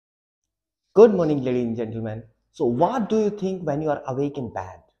Good morning, ladies and gentlemen. So, what do you think when you are awake in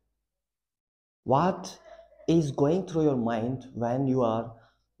bed? What is going through your mind when you are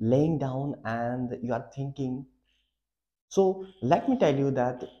laying down and you are thinking? So, let me tell you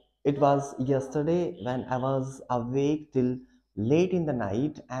that it was yesterday when I was awake till late in the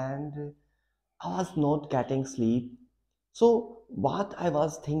night and I was not getting sleep. So, what I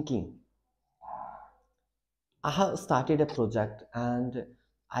was thinking, I have started a project and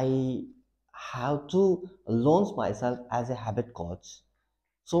I have to launch myself as a habit coach.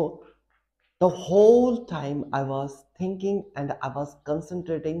 So the whole time I was thinking and I was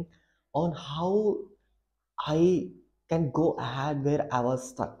concentrating on how I can go ahead where I was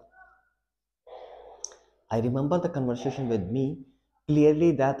stuck. I remember the conversation with me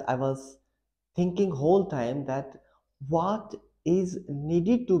clearly that I was thinking whole time that what is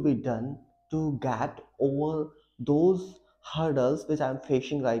needed to be done to get over those hurdles which I'm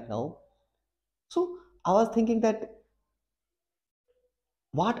facing right now. So I was thinking that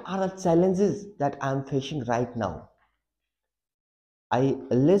what are the challenges that I'm facing right now. I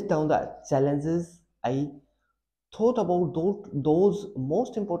list down the challenges. I thought about those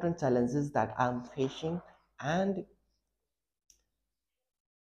most important challenges that I'm facing, and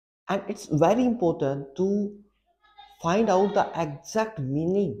it's very important to find out the exact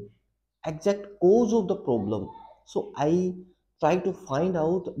meaning, exact cause of the problem. So I try to find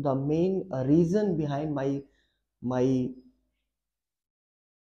out the main reason behind my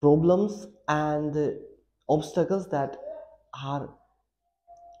problems and obstacles that are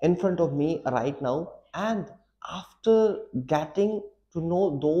in front of me right now. And after getting to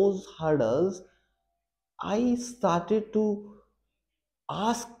know those hurdles, I started to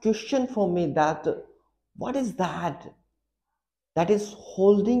ask question for me that what is that is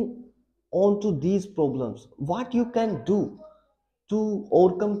holding on to these problems, what you can do to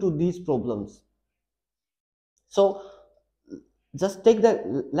overcome to these problems. So just take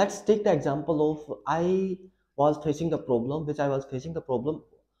the let's take the example of I was facing the problem.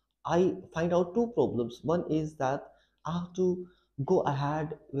 I find out two problems. One is that I have to go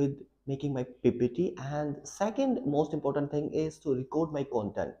ahead with making my ppt, and second most important thing is to record my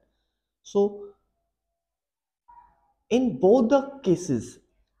content. So in both the cases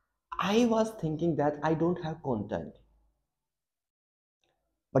I was thinking that I don't have content,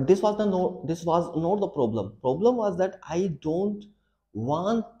 but this was not the problem was that I don't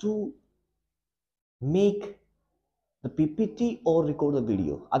want to make the PPT or record the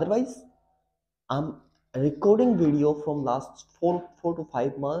video. Otherwise, I'm recording video from last four to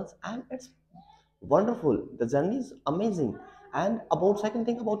 5 months, and it's wonderful. The journey is amazing. And about second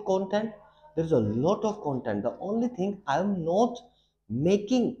thing about content, there's a lot of content. The only thing I'm not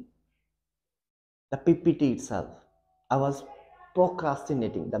making the PPT itself. I was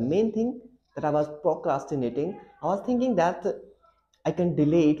procrastinating. The main thing that I was procrastinating, I was thinking that I can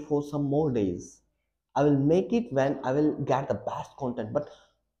delay it for some more days. I will make it when I will get the best content. But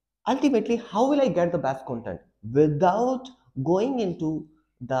ultimately, how will I get the best content without going into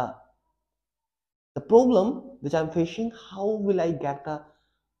the the problem which I'm facing? How will I get the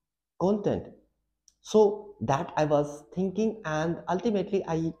content? So that I was thinking, and ultimately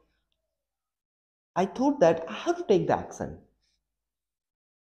I thought that I have to take the action.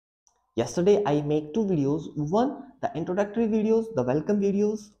 Yesterday, I make two videos. One, the introductory videos, the welcome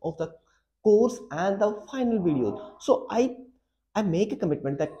videos of the course, and the final videos. So I make a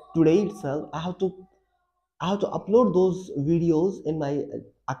commitment that today itself I have to upload those videos in my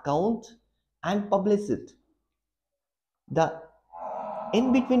account and publish it. The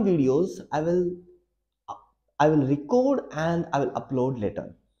in between videos, I will record and I will upload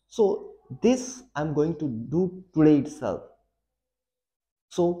later. So this I'm going to do today itself.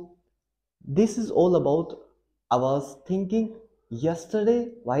 So this is all about I was thinking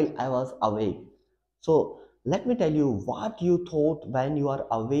yesterday while I was awake. So let me tell you what you thought when you are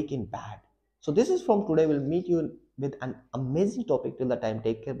awake in bed. So this is from today. We'll meet you with an amazing topic. Till the time,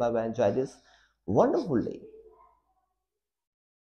 take care. Bye bye. Enjoy this wonderful day.